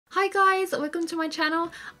Hi guys, welcome to my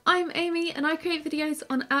channel. I'm Amy and I create videos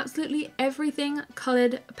on absolutely everything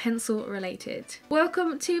coloured pencil related.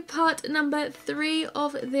 Welcome to part number 3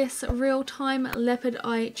 of this real-time leopard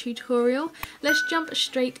eye tutorial. Let's jump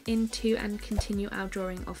straight into and continue our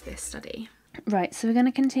drawing of this study. Right, so we're going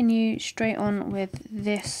to continue straight on with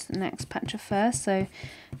this next patch of fur. So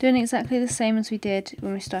doing exactly the same as we did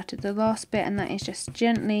when we started the last bit, and that is just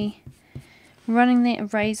gently running the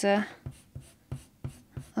eraser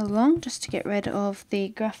along just to get rid of the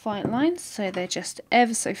graphite lines so they're just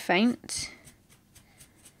ever so faint.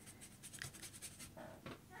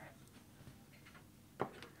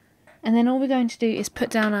 And then all we're going to do is put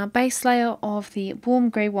down our base layer of the warm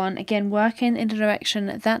grey one, again working in the direction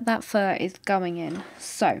that that fur is going in.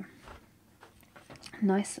 So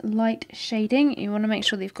nice light shading. You want to make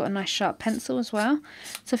sure that you've got a nice sharp pencil as well.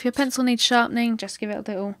 So if your pencil needs sharpening, just give it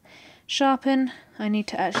a little sharpen. I need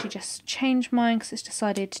to actually just change mine because it's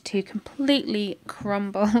decided to completely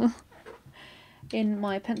crumble in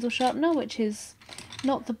my pencil sharpener, which is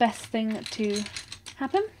not the best thing to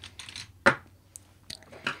happen.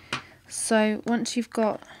 So once you've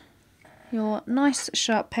got your nice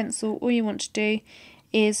sharp pencil, all you want to do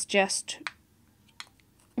is just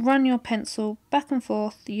run your pencil back and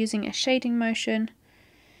forth using a shading motion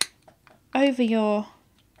over your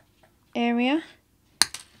area.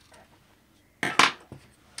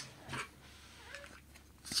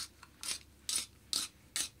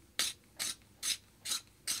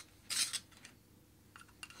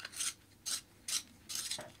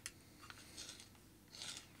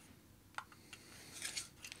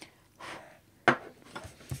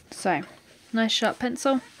 So, nice sharp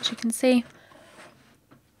pencil, as you can see.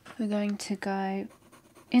 We're going to go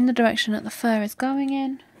in the direction that the fur is going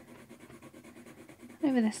in,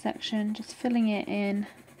 over this section, just filling it in.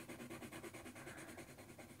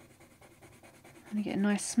 I'm going to get a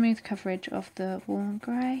nice smooth coverage of the warm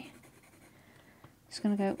grey. Just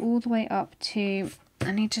going to go all the way up to,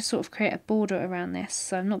 I need to sort of create a border around this,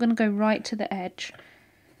 so I'm not going to go right to the edge.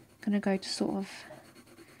 I'm going to go to sort of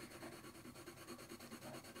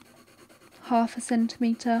half a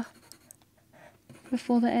centimetre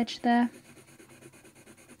before the edge there.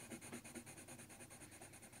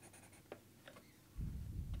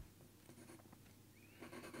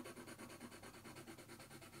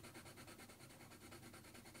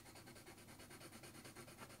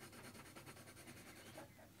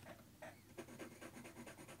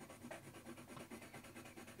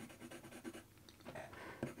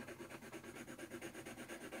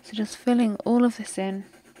 So just filling all of this in.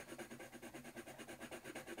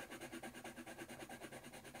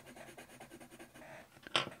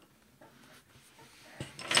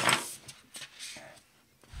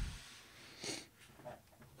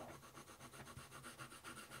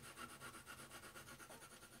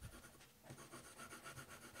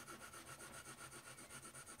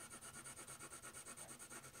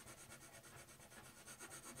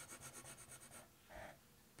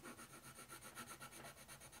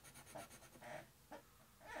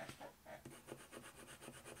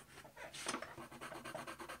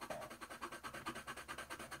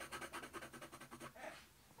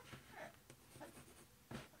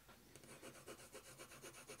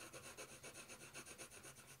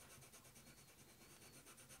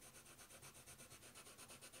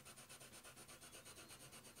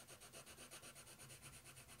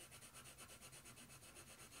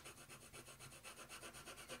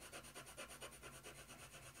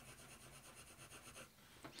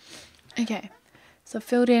 Okay, so I've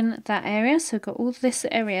filled in that area, so I've got all this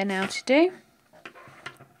area now to do.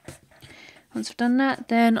 Once I've done that,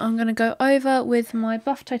 then I'm going to go over with my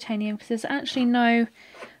buff titanium, because there's actually no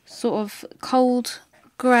sort of cold,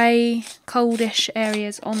 grey, coldish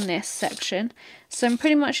areas on this section. So I'm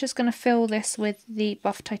pretty much just going to fill this with the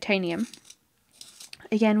buff titanium.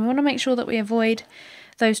 Again, we want to make sure that we avoid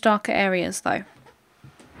those darker areas though.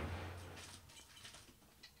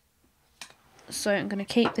 So I'm going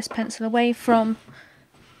to keep this pencil away from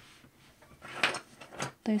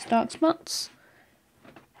those dark spots.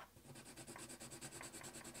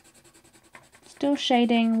 Still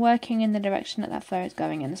shading, working in the direction that that fur is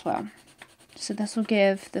going in as well. So this will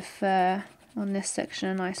give the fur on this section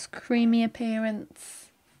a nice creamy appearance.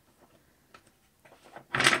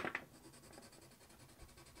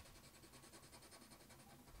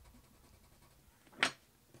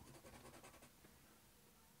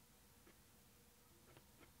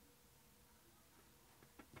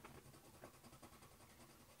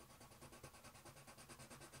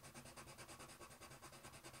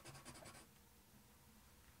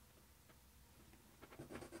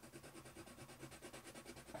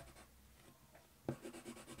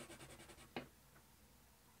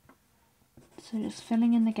 So just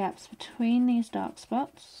filling in the gaps between these dark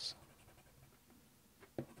spots.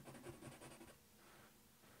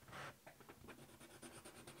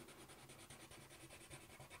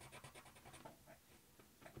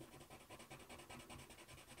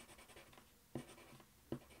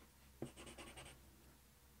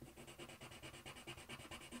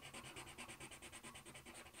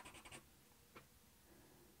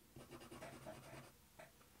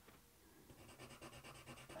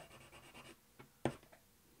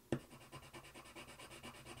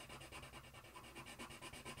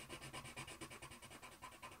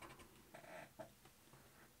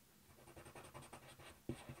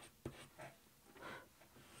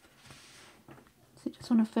 So you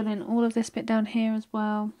just want to fill in all of this bit down here as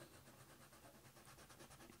well.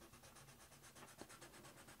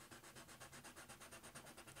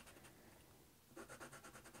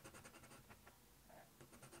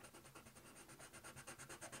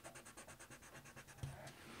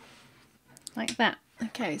 Like that.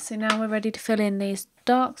 Okay, so now we're ready to fill in these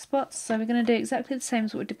dark spots. So we're going to do exactly the same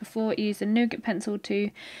as what we did before. Use a nougat pencil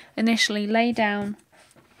to initially lay down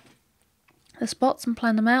the spots and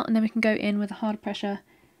plan them out, and then we can go in with a harder pressure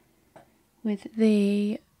with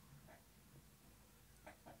the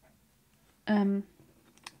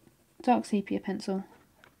dark sepia pencil.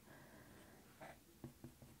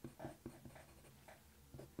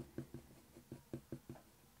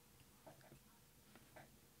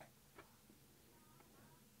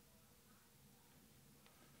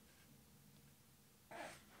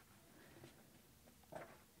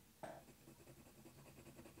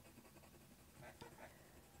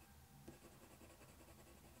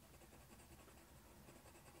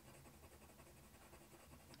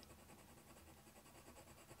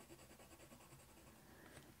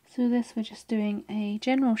 So this we're just doing a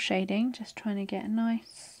general shading, just trying to get a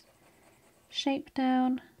nice shape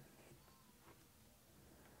down.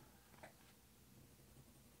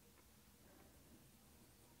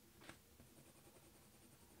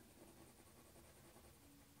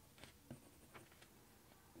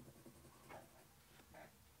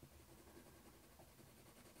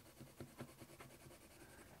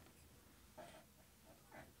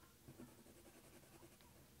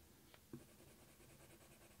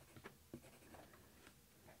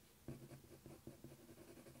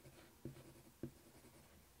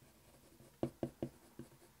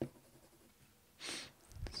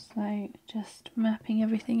 So just mapping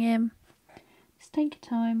everything in. Just take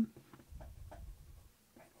your time.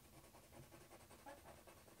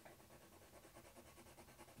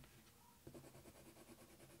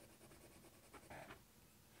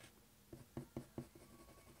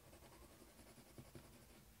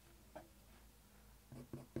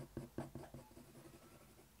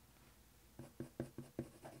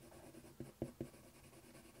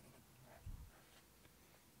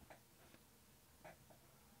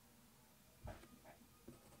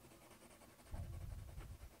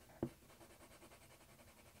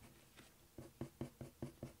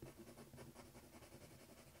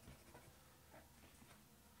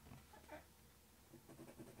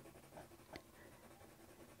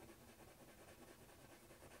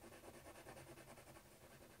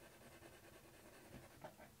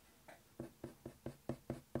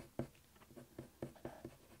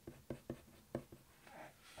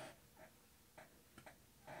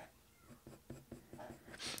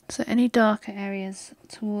 So any darker areas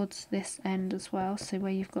towards this end as well, so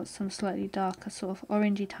where you've got some slightly darker sort of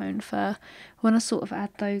orangey tone fur, we want to sort of add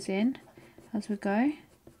those in as we go.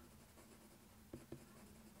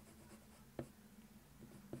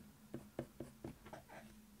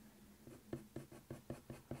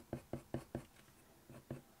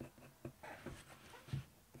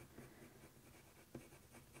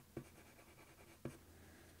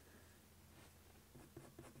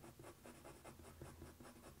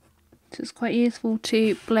 So it's quite useful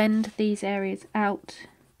to blend these areas out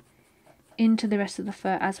into the rest of the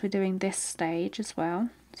fur as we're doing this stage as well.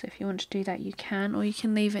 So if you want to do that you can, or you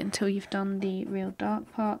can leave it until you've done the real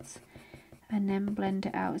dark parts and then blend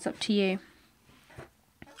it out. It's up to you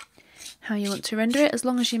how you want to render it, as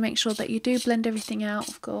long as you make sure that you do blend everything out,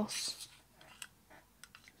 of course.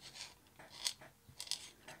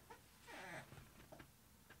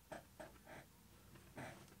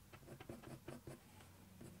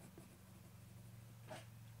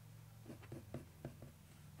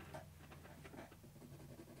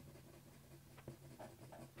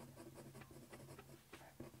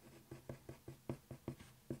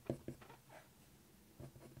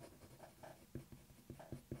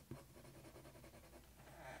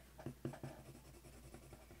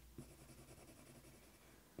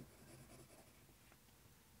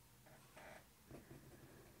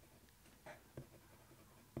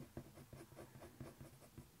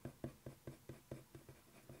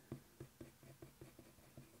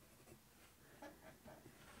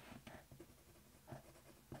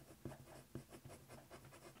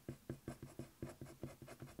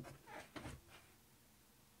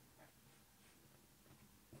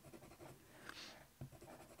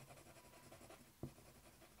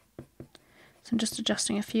 So I'm just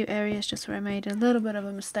adjusting a few areas just where I made a little bit of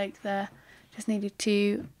a mistake there. Just needed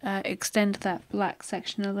to extend that black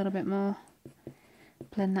section a little bit more.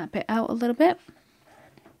 Blend that bit out a little bit.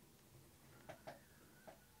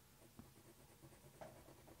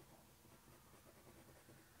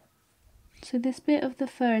 So this bit of the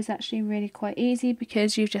fur is actually really quite easy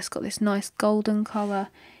because you've just got this nice golden colour.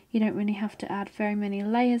 You don't really have to add very many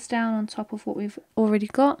layers down on top of what we've already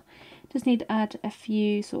got. Just need to add a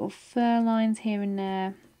few sort of fur lines here and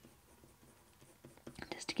there,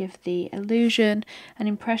 just to give the illusion, an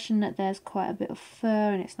impression that there's quite a bit of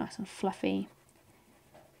fur and it's nice and fluffy.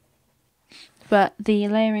 But the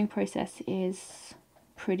layering process is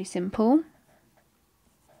pretty simple.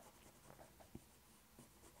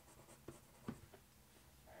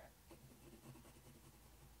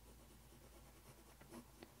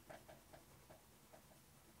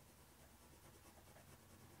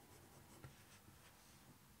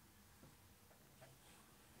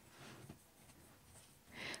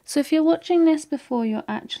 So if you're watching this before you're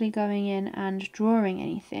actually going in and drawing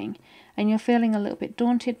anything and you're feeling a little bit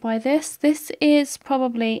daunted by this, this is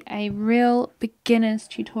probably a real beginner's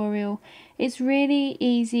tutorial. It's really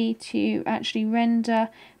easy to actually render.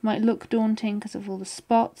 Might look daunting because of all the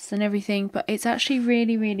spots and everything, but it's actually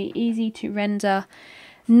really easy to render.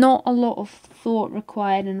 Not a lot of thought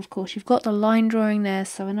required, and of course you've got the line drawing there,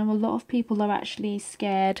 so I know a lot of people are actually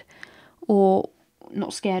scared, or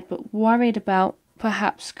not scared but worried about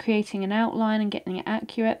perhaps creating an outline and getting it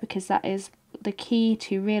accurate, because that is the key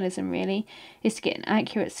to realism really, is to get an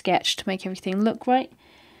accurate sketch to make everything look right.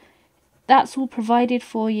 That's all provided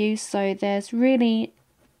for you, so there's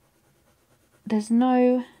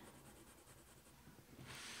no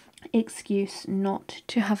excuse not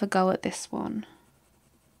to have a go at this one.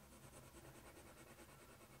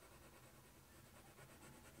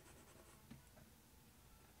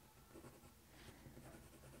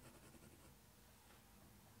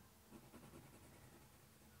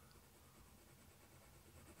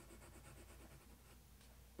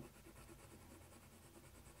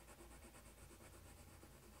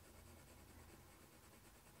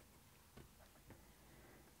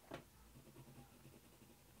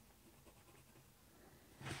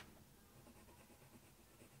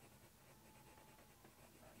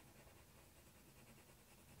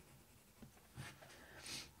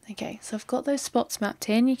 Okay, so I've got those spots mapped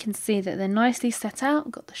in. You can see that they're nicely set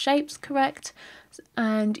out, got the shapes correct,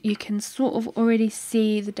 and you can sort of already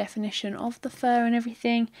see the definition of the fur and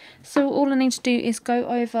everything. So all I need to do is go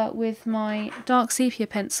over with my dark sepia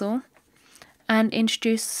pencil and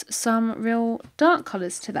introduce some real dark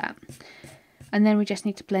colours to that. And then we just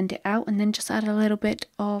need to blend it out and then just add a little bit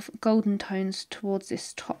of golden tones towards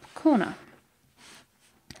this top corner.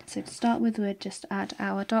 So to start with, we'll just add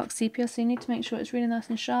our dark sepia, so you need to make sure it's really nice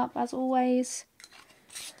and sharp as always.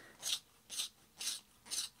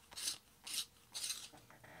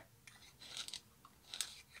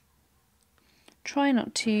 Try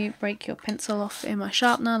not to break your pencil off in my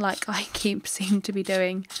sharpener like I seem to be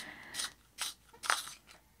doing.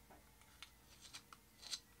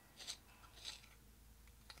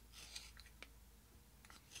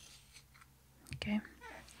 Okay,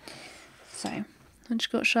 so once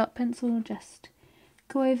you've got a sharp pencil, just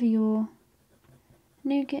go over your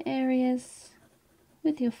nougat areas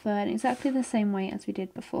with your fur in exactly the same way as we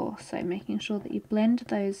did before. So making sure that you blend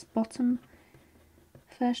those bottom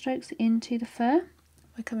fur strokes into the fur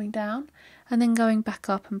by coming down and then going back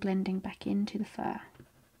up and blending back into the fur.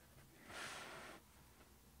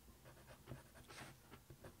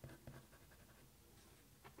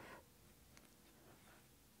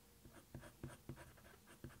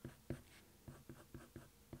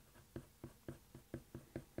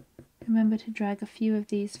 Remember to drag a few of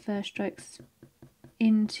these fur strokes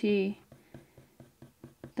into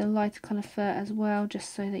the lighter colour fur as well,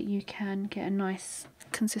 just so that you can get a nice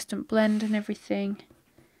consistent blend and everything.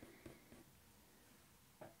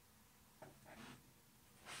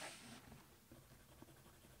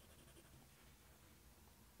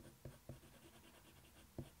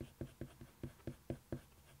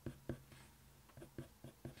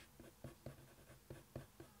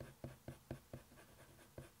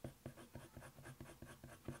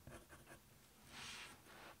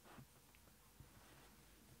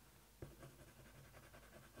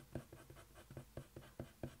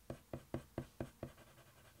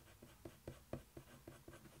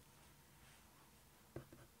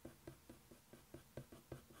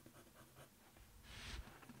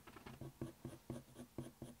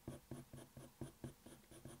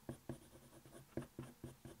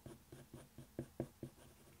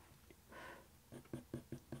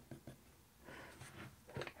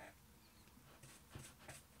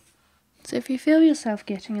 So if you feel yourself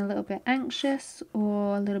getting a little bit anxious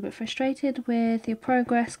or a little bit frustrated with your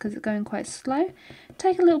progress because it's going quite slow,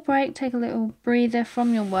 take a little break, take a little breather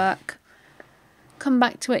from your work. Come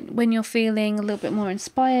back to it when you're feeling a little bit more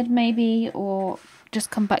inspired maybe, or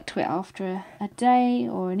just come back to it after a day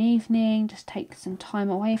or an evening. Just take some time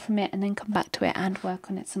away from it and then come back to it and work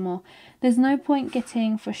on it some more. There's no point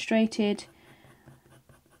getting frustrated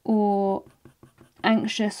or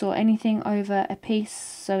anxious or anything over a piece.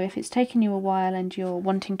 So if it's taken you a while and you're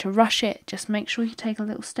wanting to rush it, just make sure you take a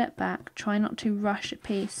little step back. Try not to rush a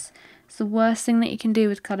piece. It's the worst thing that you can do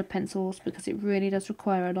with coloured pencils because it really does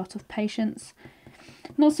require a lot of patience.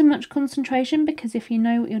 Not so much concentration, because if you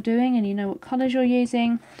know what you're doing and you know what colours you're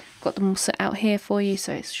using, I've got them all set out here for you,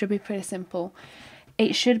 so it should be pretty simple.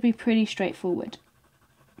 It should be pretty straightforward.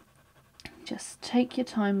 Just take your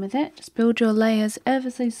time with it. Just build your layers ever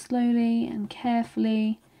so slowly and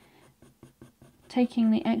carefully.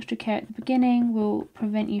 Taking the extra care at the beginning will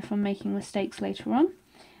prevent you from making mistakes later on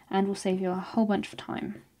and will save you a whole bunch of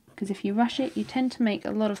time. Because if you rush it, you tend to make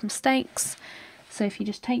a lot of mistakes. So if you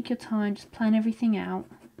just take your time, just plan everything out,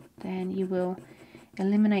 then you will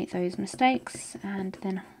eliminate those mistakes and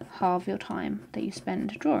then halve your time that you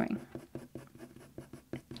spend drawing.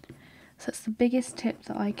 So that's the biggest tip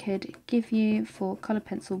that I could give you for colour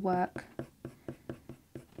pencil work.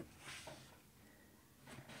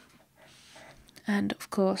 And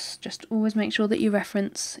of course, just always make sure that you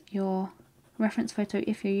reference your reference photo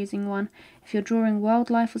if you're using one. If you're drawing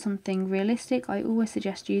wildlife or something realistic, I always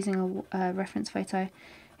suggest using a reference photo.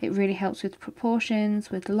 It really helps with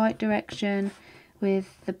proportions, with light direction,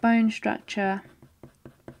 with the bone structure,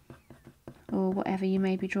 or whatever you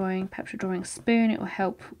may be drawing. Perhaps you're drawing a spoon, it will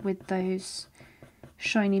help with those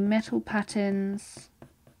shiny metal patterns.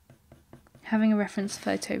 Having a reference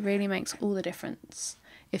photo really makes all the difference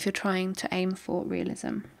if you're trying to aim for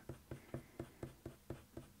realism.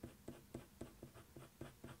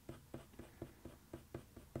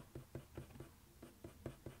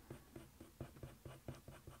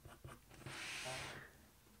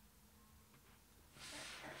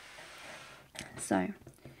 So,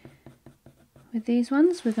 with these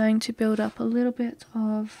ones, we're going to build up a little bit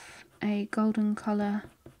of a golden colour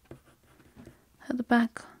at the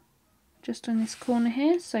back, just on this corner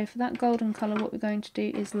here. So for that golden colour, what we're going to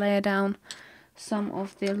do is layer down some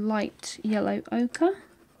of the light yellow ochre.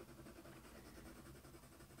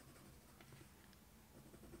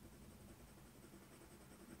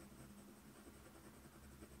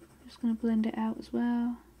 Just going to blend it out as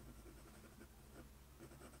well.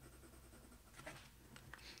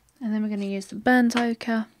 And then we're going to use the burnt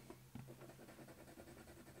ochre.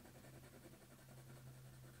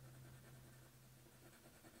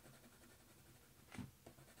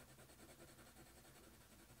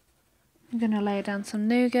 I'm going to lay down some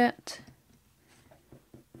nougat.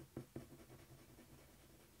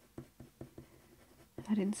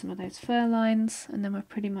 Add in some of those fur lines, and then we're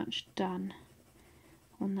pretty much done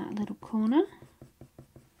on that little corner.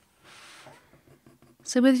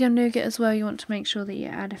 So with your nougat as well, you want to make sure that you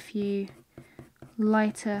add a few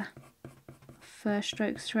lighter fur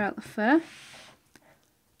strokes throughout the fur.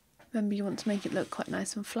 Remember, you want to make it look quite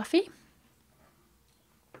nice and fluffy.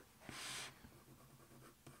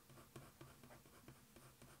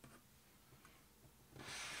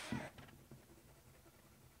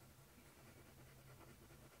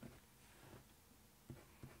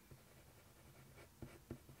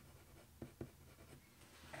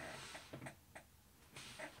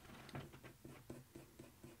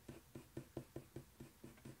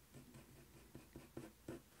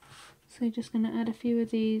 So you're just going to add a few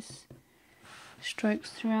of these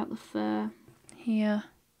strokes throughout the fur here.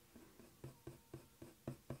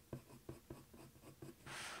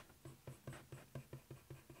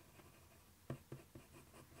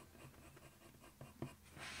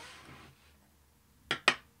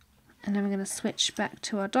 And then we're going to switch back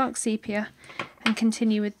to our dark sepia and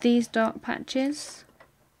continue with these dark patches.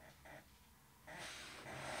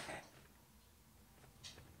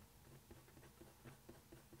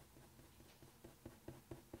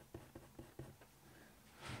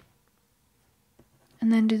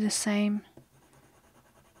 And then do the same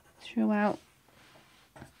throughout.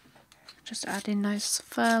 Just add in those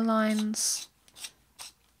fur lines.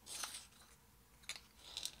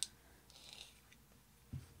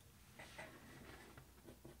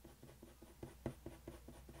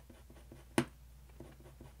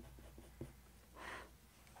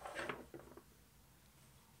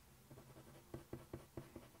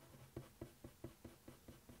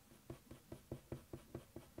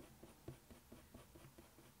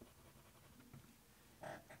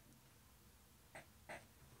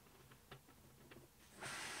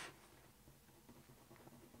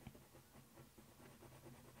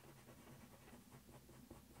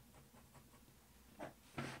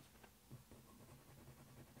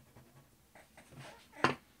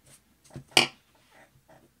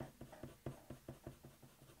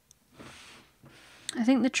 I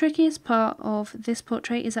think the trickiest part of this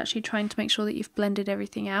portrait is actually trying to make sure that you've blended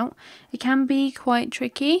everything out. It can be quite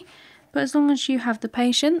tricky, but as long as you have the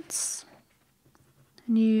patience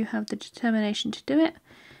and you have the determination to do it,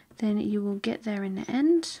 then you will get there in the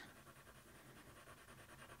end.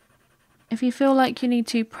 If you feel like you need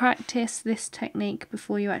to practice this technique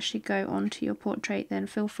before you actually go on to your portrait, then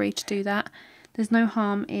feel free to do that. There's no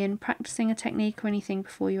harm in practicing a technique or anything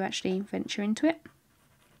before you actually venture into it.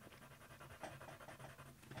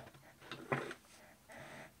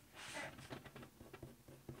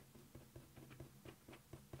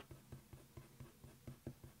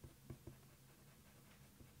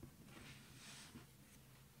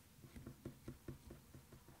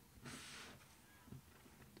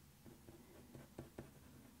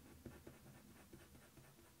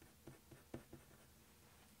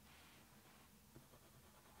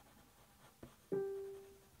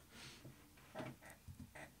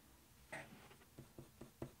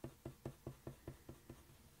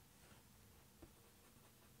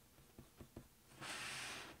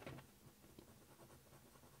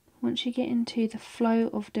 Once you get into the flow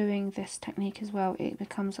of doing this technique as well, it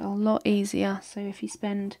becomes a lot easier. So if you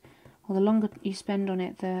spend, or the longer you spend on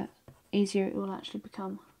it, the easier it will actually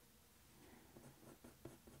become.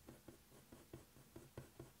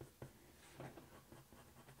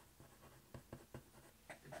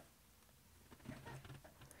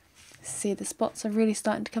 See, the spots are really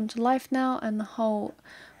starting to come to life now, and the whole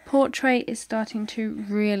portrait is starting to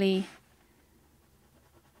really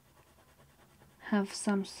have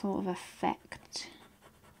some sort of effect.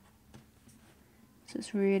 So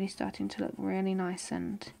it's really starting to look really nice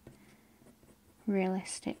and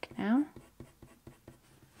realistic now.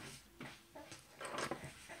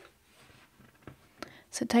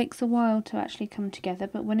 So it takes a while to actually come together,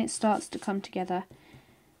 but when it starts to come together,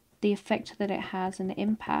 the effect that it has and the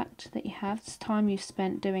impact that you have, this time you've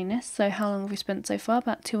spent doing this. So how long have we spent so far?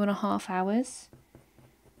 About 2.5 hours.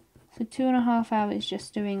 So 2.5 hours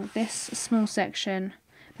just doing this small section.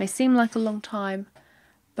 May seem like a long time,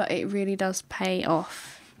 but it really does pay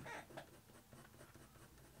off.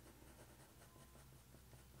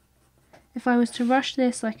 If I was to rush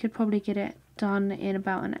this, I could probably get it done in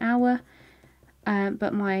about an hour.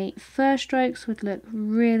 But my first strokes would look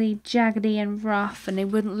really jaggedy and rough, and they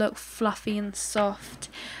wouldn't look fluffy and soft,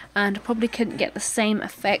 and I probably couldn't get the same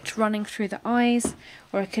effect running through the eyes,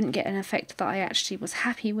 or I couldn't get an effect that I actually was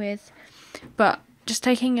happy with. But just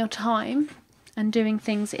taking your time and doing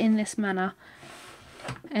things in this manner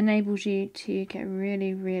enables you to get a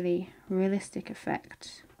really, really realistic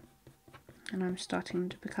effect. And I'm starting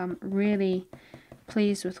to become really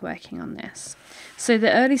pleased with working on this. So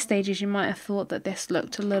the early stages, you might have thought that this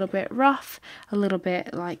looked a little bit rough, a little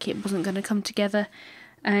bit like it wasn't going to come together,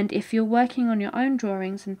 and if you're working on your own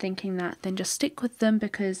drawings and thinking that, then just stick with them,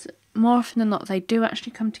 because more often than not they do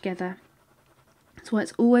actually come together. That's why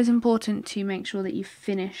it's always important to make sure that you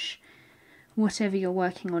finish whatever you're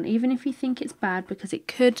working on, even if you think it's bad, because it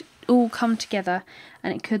could all come together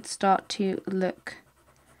and it could start to look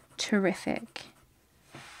terrific.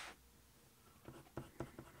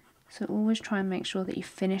 So always try and make sure that you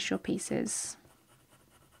finish your pieces,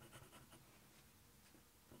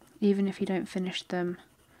 even if you don't finish them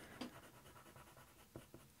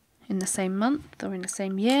in the same month or in the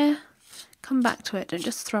same year. Come back to it, don't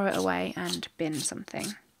just throw it away and bin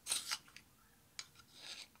something.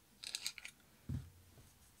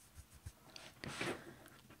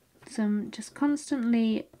 So I'm just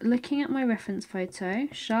constantly looking at my reference photo,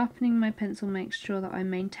 sharpening my pencil, make sure that I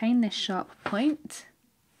maintain this sharp point.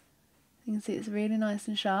 You can see it's really nice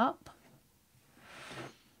and sharp.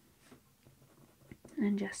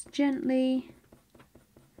 And just gently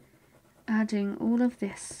adding all of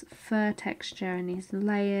this fur texture and these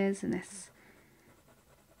layers and this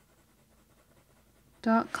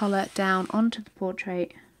dark colour down onto the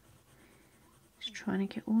portrait. Just trying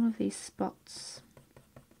to get all of these spots.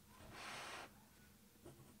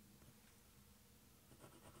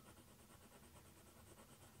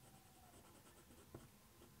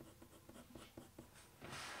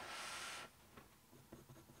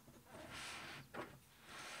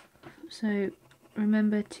 So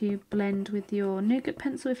remember to blend with your nougat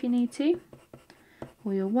pencil if you need to,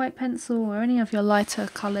 or your white pencil, or any of your lighter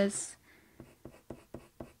colours.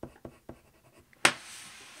 I'm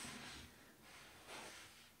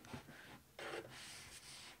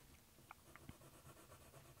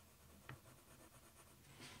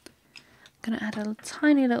going to add a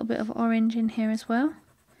tiny little bit of orange in here as well.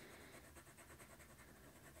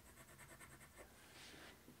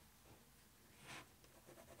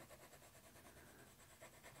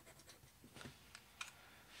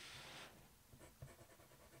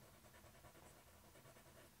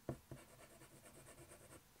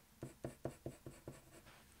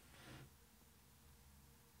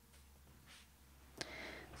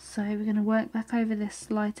 So we're going to work back over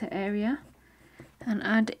this lighter area and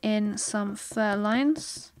add in some fur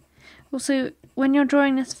lines. Also, when you're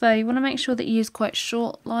drawing this fur, you want to make sure that you use quite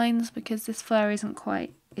short lines because this fur is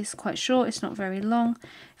quite short, it's not very long.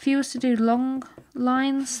 If you was to do long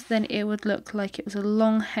lines, then it would look like it was a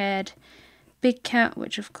long-haired big cat,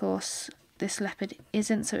 which of course this leopard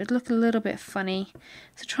isn't, so it would look a little bit funny.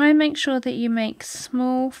 So try and make sure that you make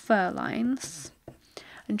small fur lines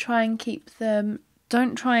and try and keep them,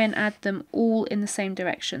 don't try and add them all in the same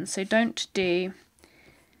direction. So don't do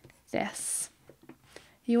this.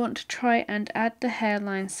 You want to try and add the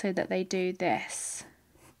hairlines so that they do this.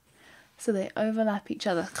 So they overlap each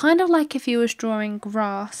other. Kind of like if you was drawing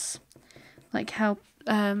grass, like how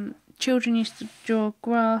children used to draw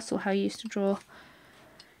grass, or how you used to draw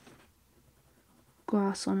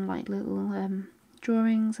grass on like little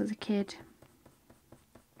drawings as a kid.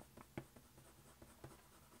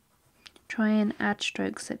 Try and add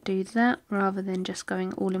strokes that do that rather than just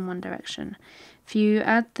going all in one direction. If you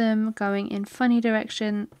add them going in funny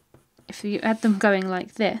direction, if you add them going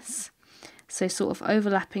like this, so sort of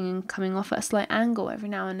overlapping and coming off at a slight angle every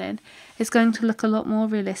now and then, it's going to look a lot more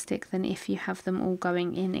realistic than if you have them all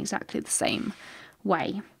going in exactly the same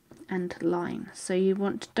way and line. So you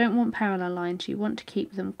don't want parallel lines, you want to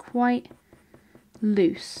keep them quite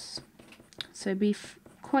loose. So be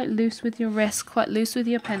quite loose with your wrist, quite loose with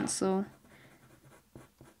your pencil.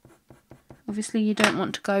 Obviously you don't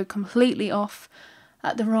want to go completely off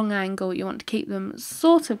at the wrong angle, you want to keep them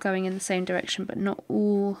sort of going in the same direction but not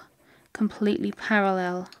all completely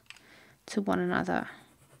parallel to one another.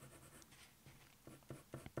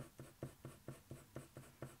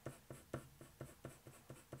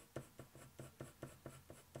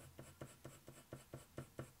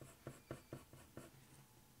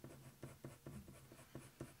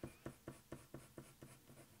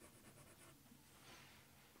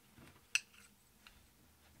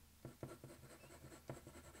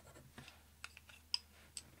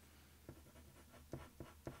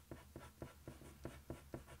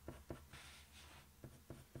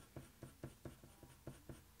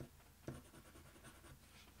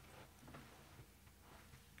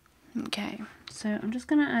 Okay, so I'm just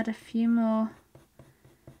going to add a few more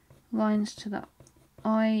lines to the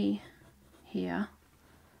eye here,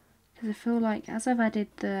 because I feel like as I've added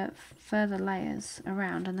the further layers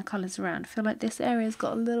around and the colours around, I feel like this area's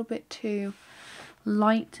got a little bit too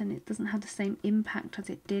light and it doesn't have the same impact as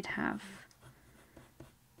it did have.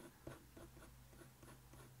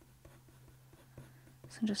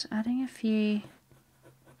 So I'm just adding a few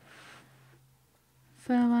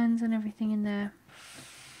fur lines and everything in there,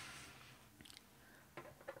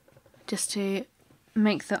 just to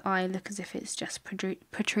make the eye look as if it's just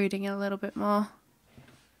protruding a little bit more.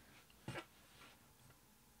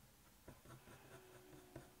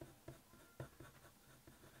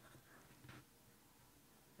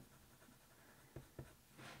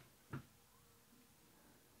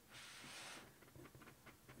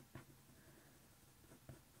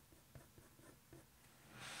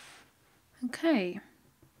 Okay.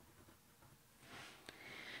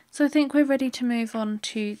 So I think we're ready to move on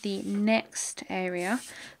to the next area.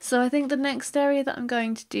 So I think the next area that I'm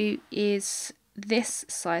going to do is this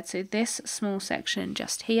side, so this small section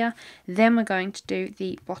just here. Then we're going to do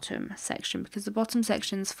the bottom section, because the bottom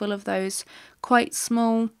section's full of those quite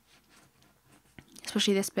small,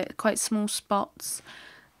 especially this bit, quite small spots.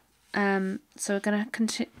 So we're going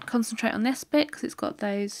to concentrate on this bit because it's got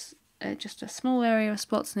those just a small area of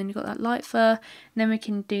spots, and then you've got that light fur, and then we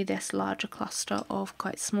can do this larger cluster of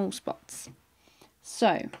quite small spots.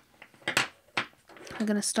 So I'm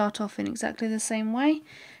going to start off in exactly the same way,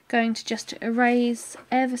 going to just erase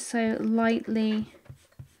ever so lightly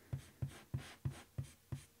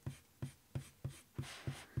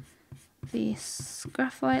these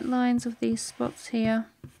graphite lines of these spots here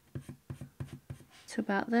to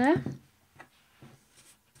about there.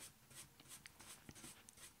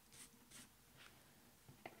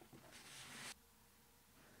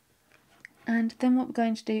 And then what we're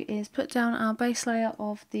going to do is put down our base layer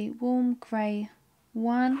of the warm grey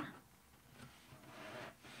one.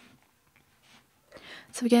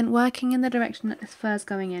 So again, working in the direction that this fur is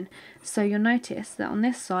going in. So you'll notice that on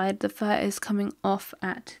this side the fur is coming off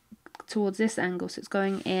towards this angle, so it's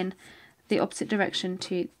going in the opposite direction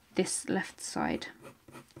to this left side.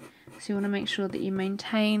 So you want to make sure that you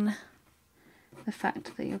maintain the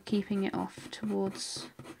fact that you're keeping it off towards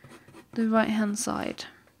the right hand side.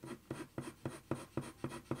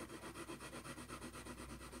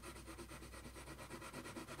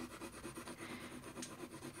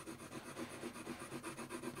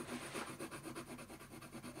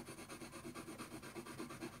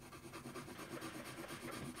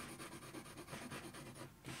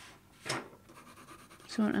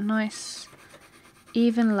 So we want a nice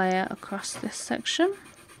even layer across this section.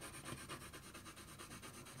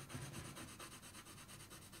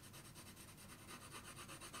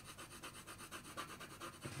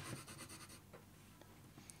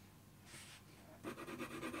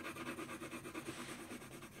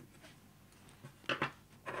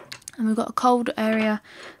 And we've got a cold area,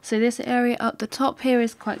 so this area up the top here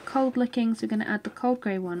is quite cold looking, so we're going to add the cold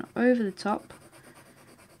grey one over the top.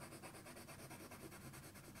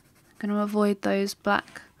 Going to avoid those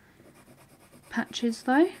black patches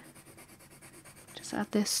though. Just add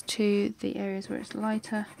this to the areas where it's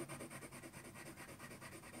lighter.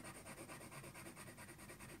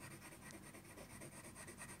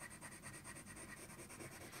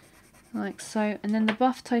 Like so, and then the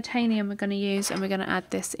buff titanium we're going to use, and we're going to add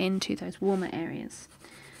this into those warmer areas.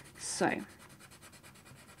 So,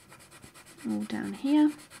 all down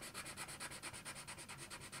here.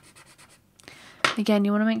 Again,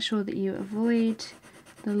 you want to make sure that you avoid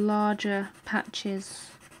the larger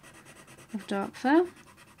patches of dark fur.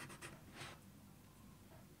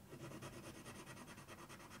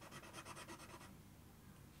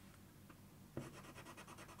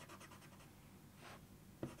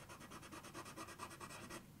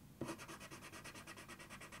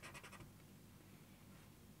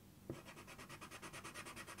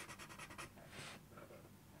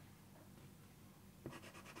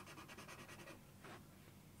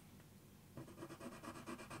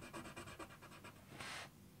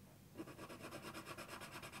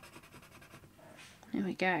 There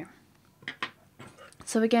we go.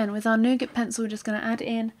 So again, with our nougat pencil, we're just going to add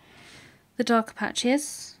in the darker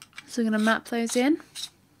patches. So we're going to map those in.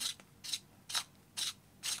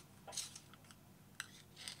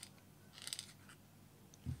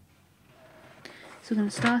 So we're going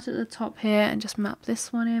to start at the top here and just map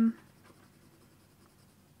this one in.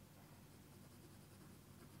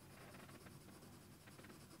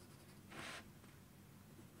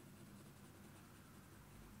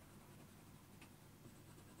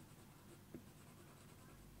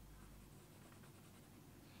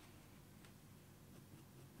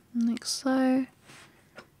 Like so, and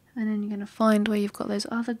then you're going to find where you've got those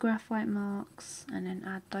other graphite marks and then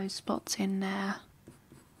add those spots in there.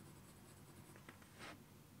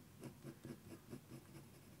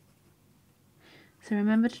 So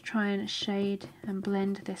remember to try and shade and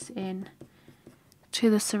blend this in to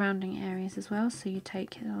the surrounding areas as well, so you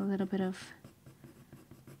take a little bit of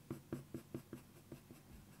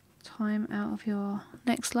time out of your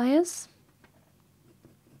next layers.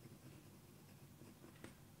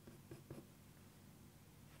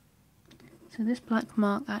 So this black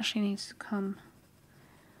mark actually needs to come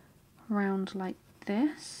round like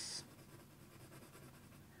this.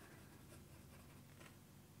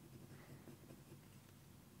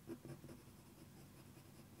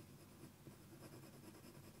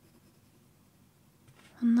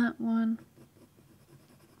 And that one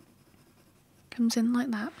comes in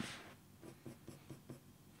like that.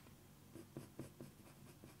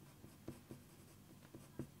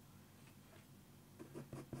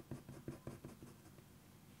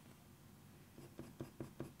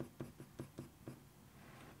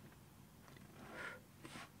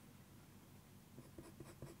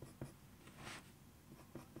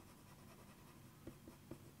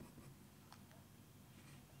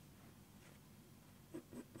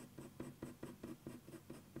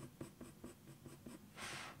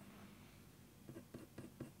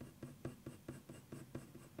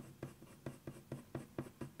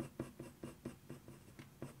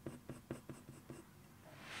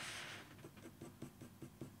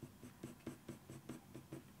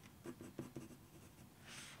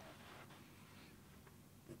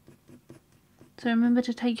 So remember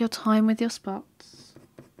to take your time with your spots.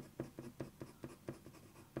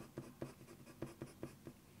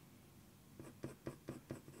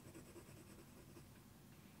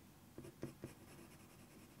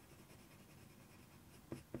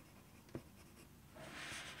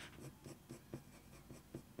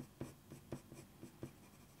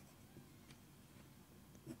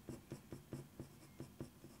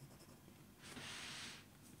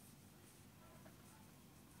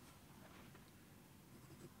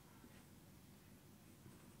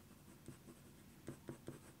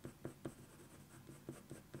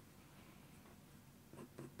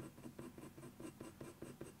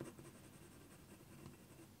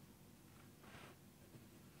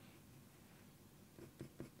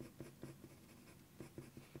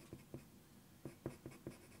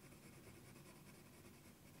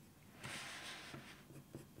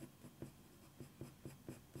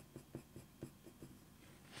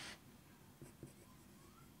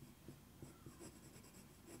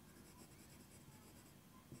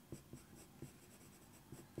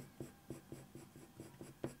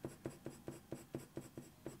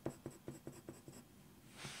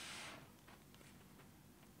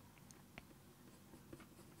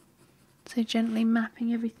 So gently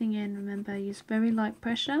mapping everything in. Remember, use very light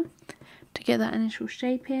pressure to get that initial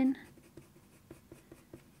shape in.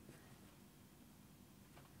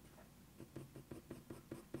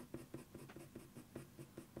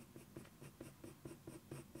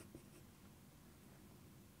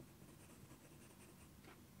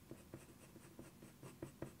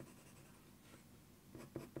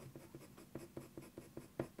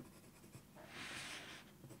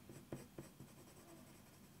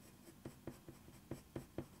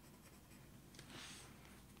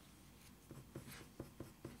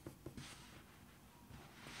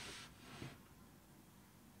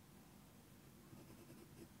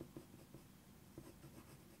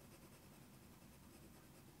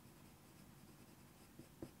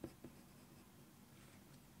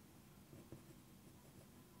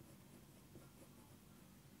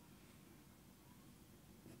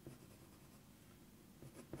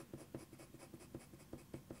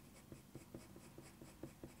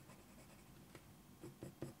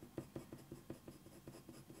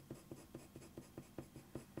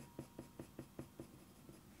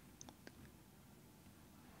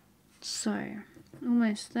 So,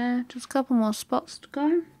 almost there, just a couple more spots to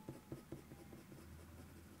go.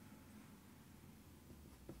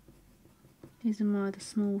 These are more of the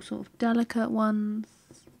small sort of delicate ones.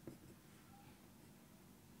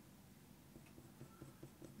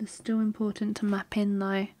 They're still important to map in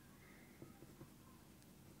though.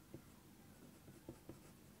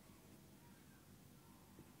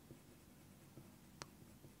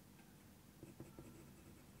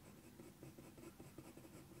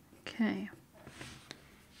 Okay.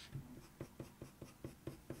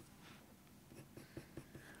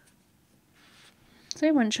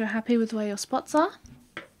 So once you're happy with where your spots are,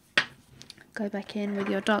 go back in with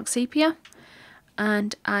your dark sepia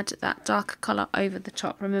and add that darker colour over the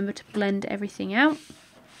top. Remember to blend everything out.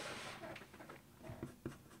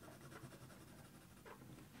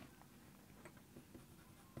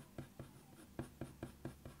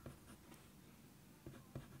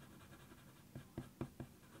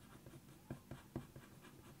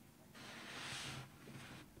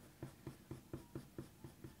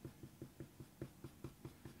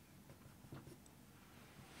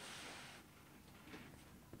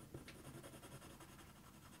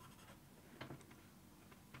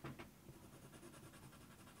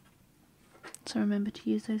 So remember to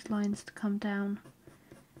use those lines to come down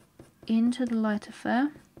into the lighter fur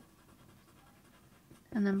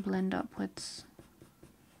and then blend upwards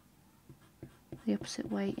the opposite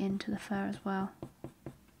way into the fur as well.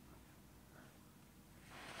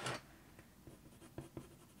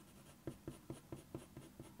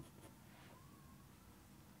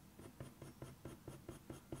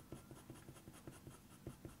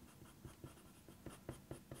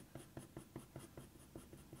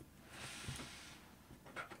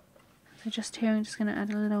 So just here I'm just going to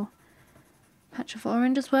add a little patch of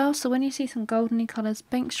orange as well. So when you see some goldeny colours,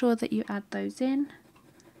 make sure that you add those in.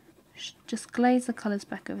 Just glaze the colours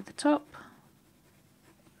back over the top.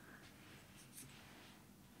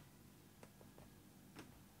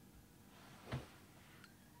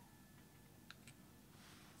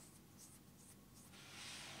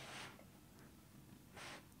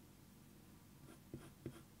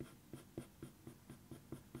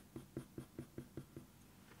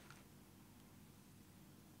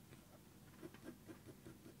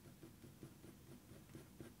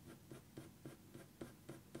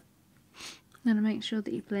 And make sure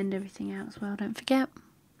that you blend everything out as well, don't forget.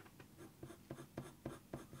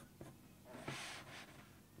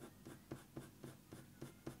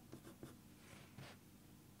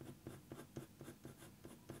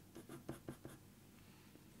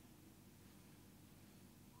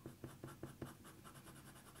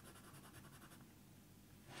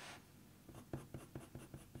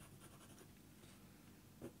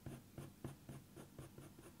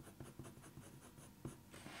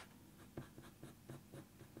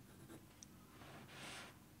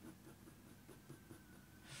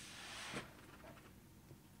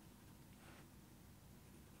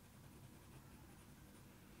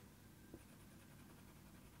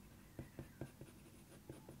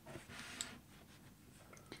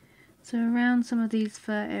 So around some of these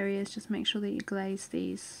fur areas, just make sure that you glaze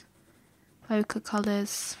these ochre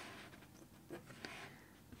colours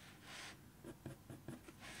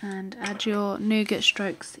and add your nougat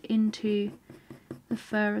strokes into the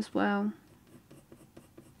fur as well.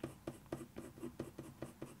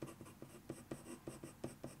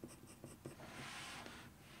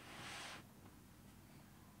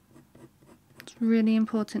 It's really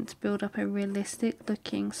important to build up a realistic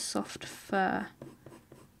looking soft fur.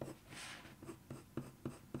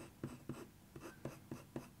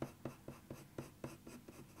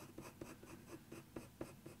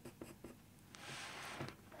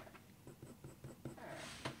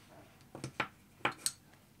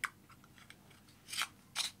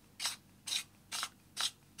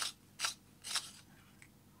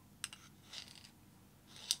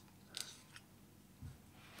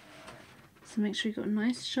 So make sure you've got a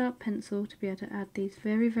nice sharp pencil to be able to add these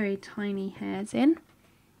very, very tiny hairs in.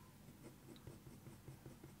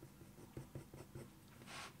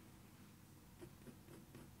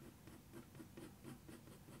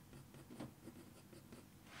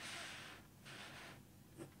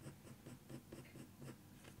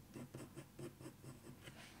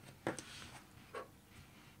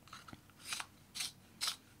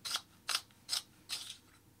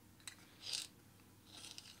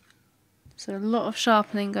 So a lot of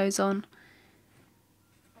sharpening goes on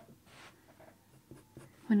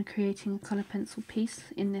when creating a colour pencil piece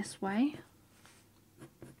in this way.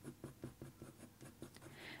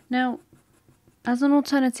 Now, as an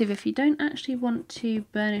alternative, if you don't actually want to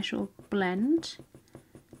burnish or blend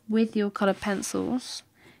with your colour pencils,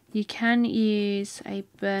 you can use a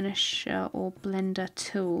burnisher or blender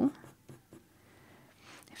tool.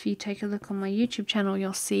 If you take a look on my YouTube channel,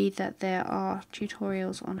 you'll see that there are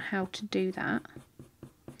tutorials on how to do that.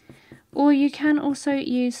 Or you can also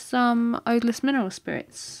use some odorless mineral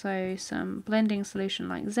spirits, so some blending solution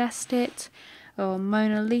like Zest It or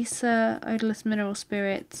Mona Lisa odorless mineral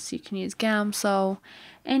spirits. You can use Gamsol,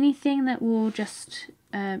 anything that will just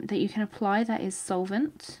that you can apply that is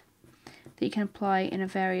solvent, that you can apply in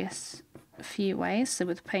a few ways, so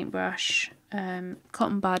with a paintbrush,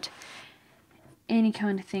 cotton bud, any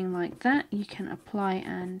kind of thing like that, you can apply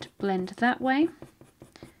and blend that way.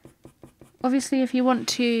 Obviously, if you want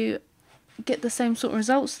to get the same sort of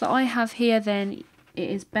results that I have here, then it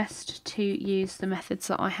is best to use the methods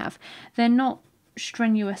that I have. They're not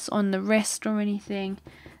strenuous on the wrist or anything,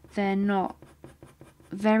 they're not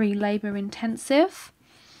very labour intensive,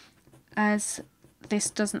 as this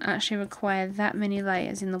doesn't actually require that many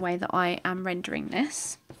layers in the way that I am rendering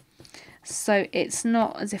this. So it's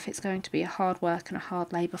not as if it's going to be a hard work and a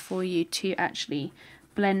hard labour for you to actually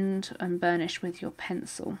blend and burnish with your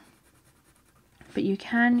pencil. But you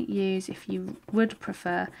can use, if you would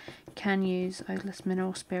prefer, can use odorless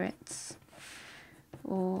mineral spirits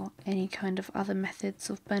or any kind of other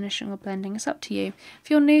methods of burnishing or blending. It's up to you.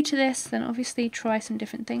 If you're new to this, then obviously try some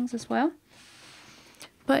different things as well.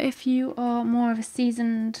 But if you are more of a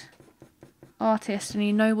seasoned artist and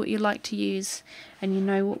you know what you like to use and you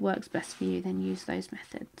know what works best for you, then use those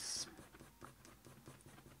methods.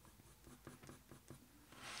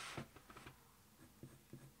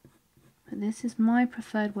 But this is my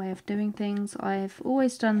preferred way of doing things. I've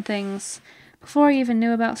always done things before I even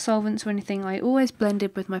knew about solvents or anything. I always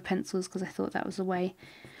blended with my pencils because I thought that was the way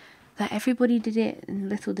that everybody did it, and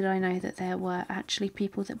little did I know that there were actually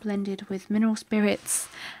people that blended with mineral spirits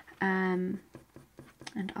and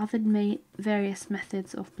other various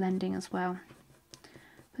methods of blending as well.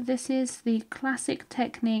 But this is the classic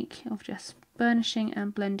technique of just burnishing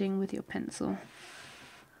and blending with your pencil.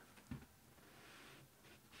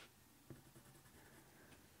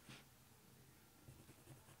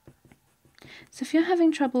 So if you're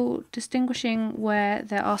having trouble distinguishing where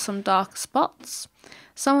there are some dark spots,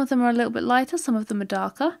 some of them are a little bit lighter, some of them are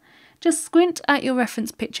darker, just squint at your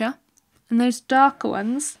reference picture and those darker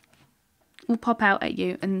ones will pop out at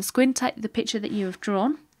you, and squint at the picture that you have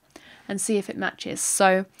drawn and see if it matches.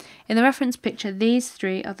 So in the reference picture, these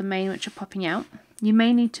three are the main which are popping out. You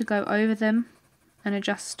may need to go over them and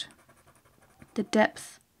adjust the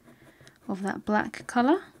depth of that black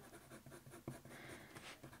colour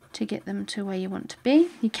to get them to where you want to be.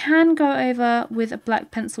 You can go over with a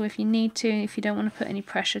black pencil if you need to, if you don't want to put any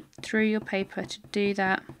pressure through your paper to do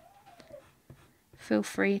that. Feel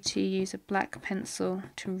free to use a black pencil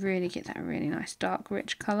to really get that really nice dark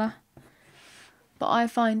rich colour. But I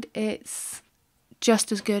find it's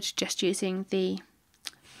just as good just using the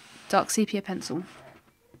dark sepia pencil.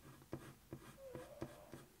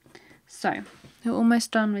 So we're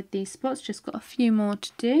almost done with these spots, just got a few more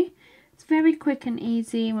to do. It's very quick and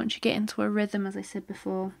easy once you get into a rhythm, as I said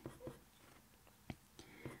before.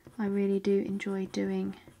 I really do enjoy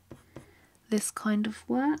doing this kind of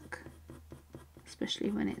work,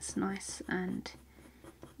 especially when it's nice and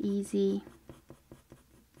easy.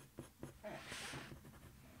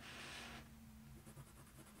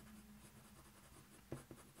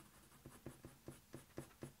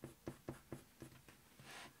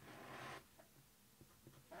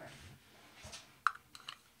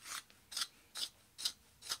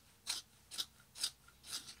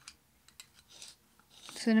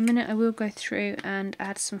 So in a minute I will go through and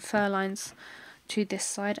add some fur lines to this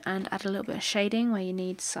side and add a little bit of shading where you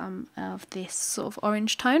need some of this sort of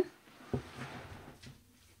orange tone.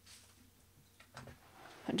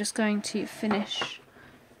 I'm just going to finish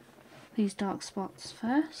these dark spots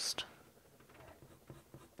first.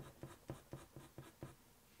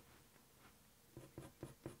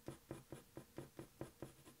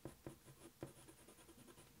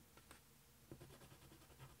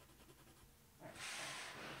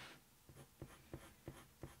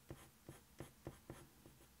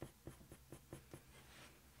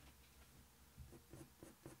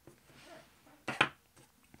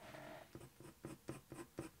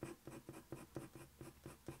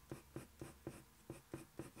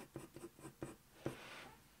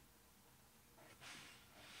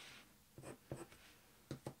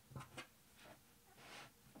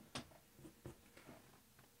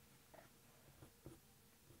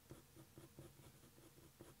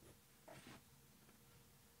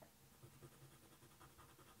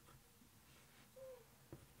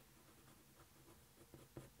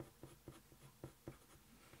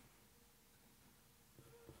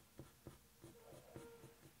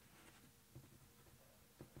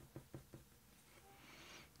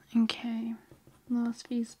 Okay, last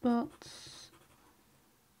few spots.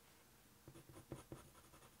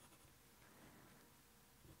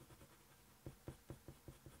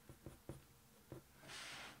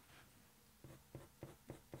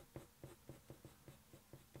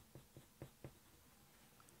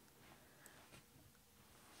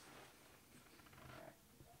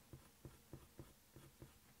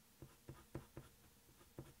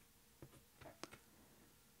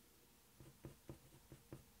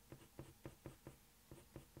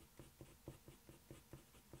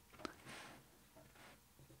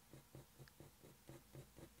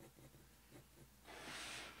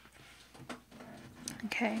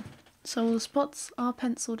 Okay, so all the spots are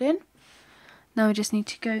penciled in. Now we just need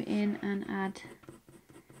to go in and add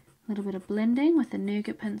a little bit of blending with the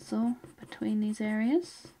nougat pencil between these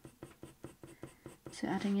areas. So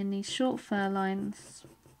adding in these short fur lines,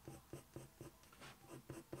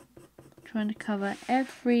 trying to cover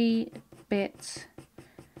every bit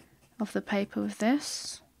of the paper with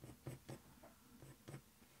this.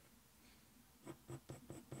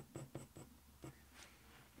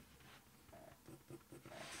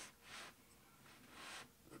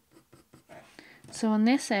 So on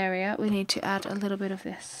this area we need to add a little bit of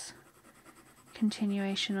this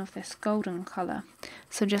continuation of this golden colour.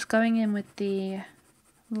 So just going in with the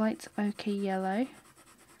light ochre yellow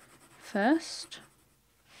first.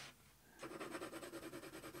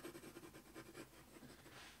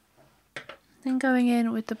 Then going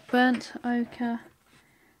in with the burnt ochre.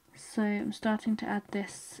 So I'm starting to add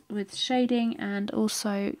this with shading and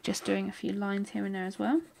also just doing a few lines here and there as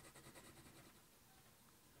well.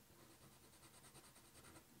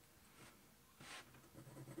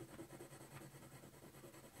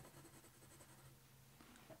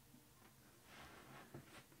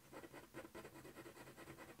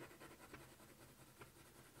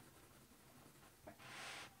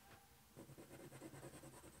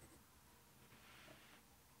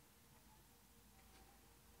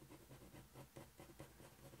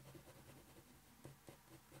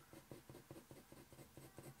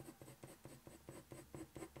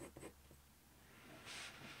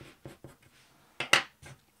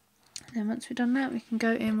 Then once we've done that, we can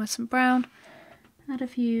go in with some brown, add a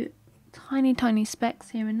few tiny specks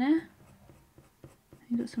here and there.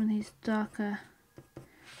 We've got some of these darker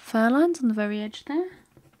fur lines on the very edge there.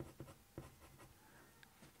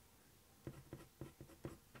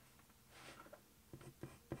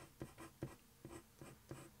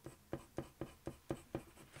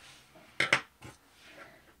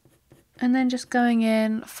 And then just going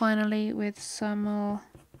in finally with some more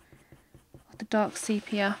of the dark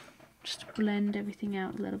sepia, just to blend everything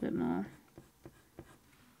out a little bit more.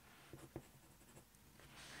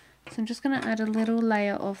 So I'm just going to add a little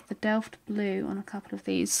layer of the Delft blue on a couple of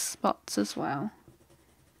these spots as well,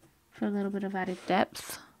 for a little bit of added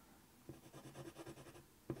depth.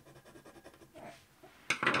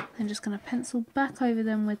 I'm just going to pencil back over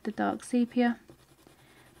them with the dark sepia.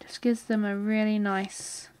 Just gives them a really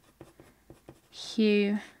nice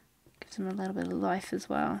hue, gives them a little bit of life as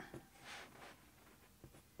well.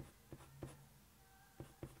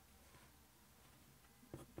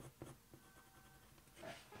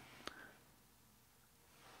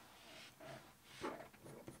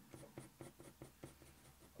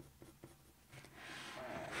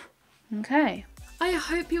 Okay. I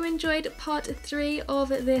hope you enjoyed part 3 of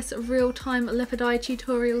this real-time leopard eye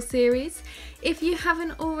tutorial series. If you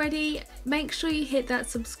haven't already, make sure you hit that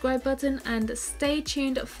subscribe button and stay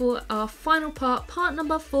tuned for our final part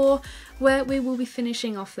number 4, where we will be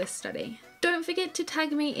finishing off this study. Don't forget to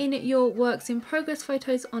tag me in your works in progress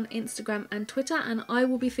photos on Instagram and Twitter, and I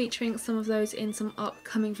will be featuring some of those in some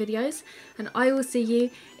upcoming videos, and I will see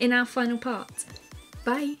you in our final part.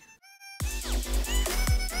 Bye!